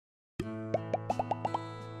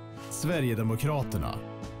Sverigedemokraterna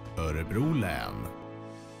Örebro län.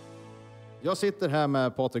 Jag sitter här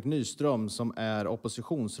med Patrik Nyström som är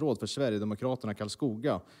oppositionsråd för Sverigedemokraterna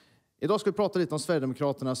Karlskoga. Idag ska vi prata lite om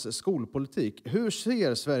Sverigedemokraternas skolpolitik. Hur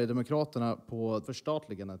ser Sverigedemokraterna på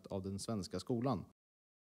förstatligandet av den svenska skolan?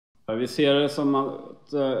 Vi ser det som att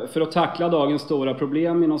för att tackla dagens stora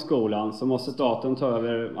problem inom skolan så måste staten ta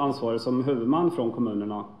över ansvaret som huvudman från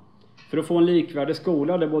kommunerna. För att få en likvärdig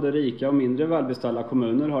skola där både rika och mindre välbeställda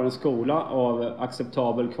kommuner har en skola av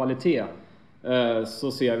acceptabel kvalitet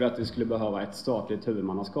så ser vi att vi skulle behöva ett statligt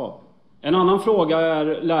huvudmannaskap. En annan fråga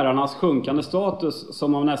är lärarnas sjunkande status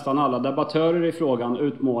som av nästan alla debattörer i frågan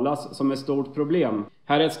utmålas som ett stort problem.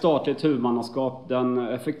 Här är ett statligt huvudmannaskap den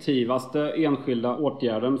effektivaste enskilda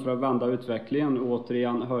åtgärden för att vända utvecklingen och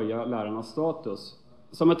återigen höja lärarnas status.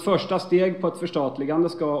 Som ett första steg på ett förstatligande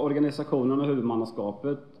ska organisationen och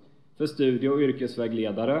huvudmannaskapet för studie- och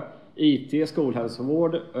yrkesvägledare, IT,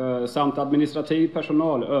 skolhälsovård samt administrativ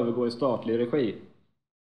personal övergå i statlig regi.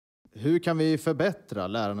 Hur kan vi förbättra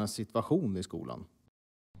lärarnas situation i skolan?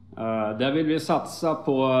 Där vill vi satsa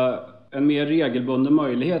på en mer regelbunden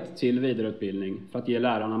möjlighet till vidareutbildning för att ge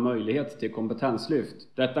lärarna möjlighet till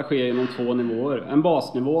kompetenslyft. Detta sker genom 2 nivåer. En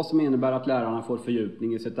basnivå som innebär att lärarna får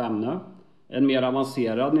fördjupning i sitt ämne. En mer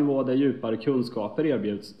avancerad nivå där djupare kunskaper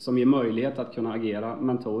erbjuds som ger möjlighet att kunna agera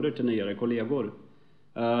mentorer till nyare kollegor.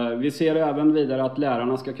 Vi ser även vidare att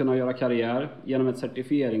lärarna ska kunna göra karriär genom ett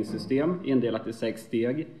certifieringssystem indelat i 6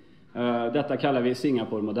 steg. Detta kallar vi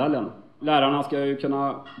Singapore-modellen. Lärarna ska ju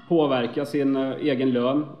kunna påverka sin egen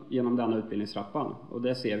lön genom denna utbildningstrappan. Och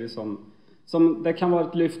det ser vi som det kan vara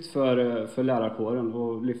ett lyft för lärarkåren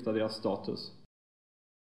och lyfta deras status.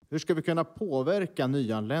 Hur ska vi kunna påverka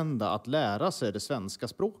nyanlända att lära sig det svenska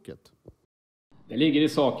språket? Det ligger i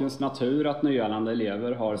sakens natur att nyanlända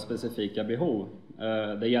elever har specifika behov.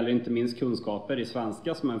 Det gäller inte minst kunskaper i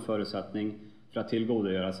svenska som är en förutsättning för att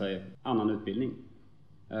tillgodogöra sig annan utbildning.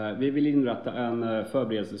 Vi vill inrätta en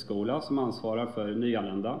förberedelseskola som ansvarar för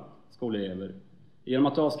nyanlända skolelever. Genom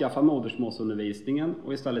att avskaffa modersmålsundervisningen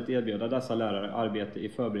och istället erbjuda dessa lärare arbete i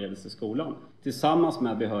förberedelseskolan tillsammans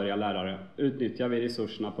med behöriga lärare utnyttjar vi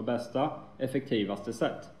resurserna på bästa, effektivaste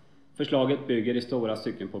sätt. Förslaget bygger i stora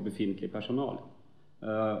stycken på befintlig personal.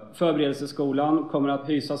 Förberedelseskolan kommer att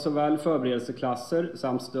hysa såväl förberedelseklasser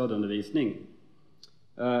samt stödundervisning.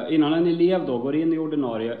 Innan en elev då går in i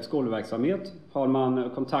ordinarie skolverksamhet har man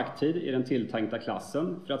kontakttid i den tilltänkta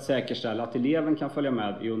klassen för att säkerställa att eleven kan följa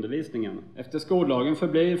med i undervisningen. Efter skollagen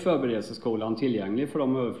förblir förberedelseskolan tillgänglig för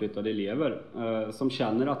de överflyttade elever som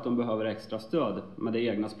känner att de behöver extra stöd med det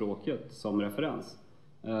egna språket som referens.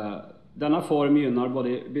 Denna form gynnar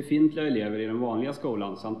både befintliga elever i den vanliga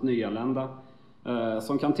skolan samt nyanlända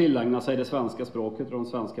som kan tillägna sig det svenska språket och de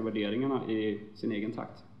svenska värderingarna i sin egen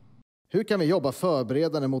takt. Hur kan vi jobba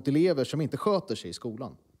förberedande mot elever som inte sköter sig i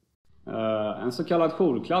skolan? En så kallad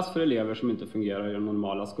jourklass för elever som inte fungerar i den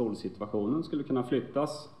normala skolsituationen skulle kunna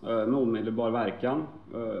flyttas med omedelbar verkan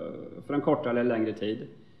för en kortare eller längre tid.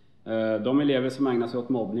 De elever som ägnar sig åt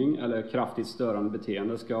mobbning eller kraftigt störande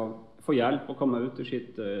beteende ska få hjälp att komma ut ur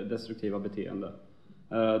sitt destruktiva beteende.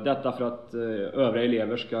 Detta för att övriga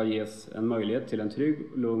elever ska ges en möjlighet till en trygg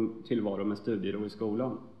och lugn tillvaro med studiero i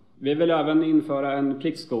skolan. Vi vill även införa en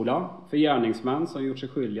pliktskola för gärningsmän som gjort sig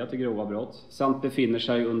skyldiga till grova brott samt befinner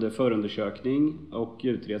sig under förundersökning och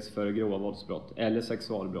utreds för grova våldsbrott eller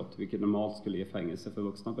sexualbrott, vilket normalt skulle ge fängelse för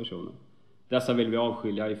vuxna personer. Dessa vill vi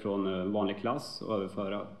avskilja ifrån vanlig klass och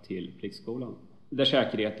överföra till pliktskolan. Där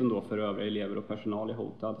säkerheten då för övriga elever och personal är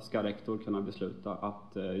hotad ska rektor kunna besluta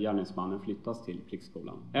att gärningsmannen flyttas till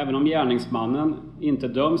pliktskolan. Även om gärningsmannen inte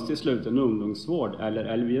döms till sluten ungdomsvård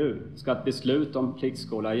eller LVU ska ett beslut om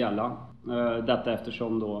pliktskola gälla. Detta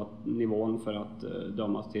eftersom då nivån för att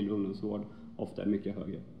dömas till ungdomsvård ofta är mycket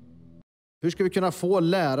högre. Hur ska vi kunna få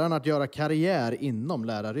lärarna att göra karriär inom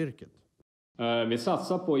läraryrket? Vi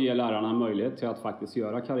satsar på att ge lärarna möjlighet till att faktiskt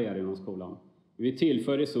göra karriär inom skolan. Vi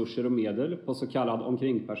tillför resurser och medel på så kallad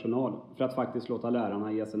omkringpersonal för att faktiskt låta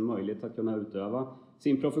lärarna ges en möjlighet att kunna utöva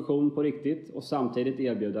sin profession på riktigt och samtidigt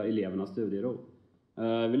erbjuda eleverna studiero.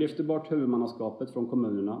 Vi lyfter bort huvudmannaskapet från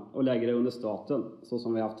kommunerna och lägger det under staten så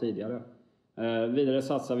som vi haft tidigare. Vidare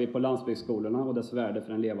satsar vi på landsbygdsskolorna och dess värde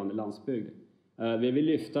för en levande landsbygd. Vi vill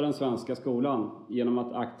lyfta den svenska skolan genom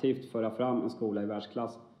att aktivt föra fram en skola i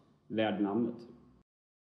världsklass värd namnet.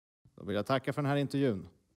 Då vill jag tacka för den här intervjun.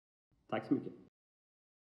 Tack så mycket.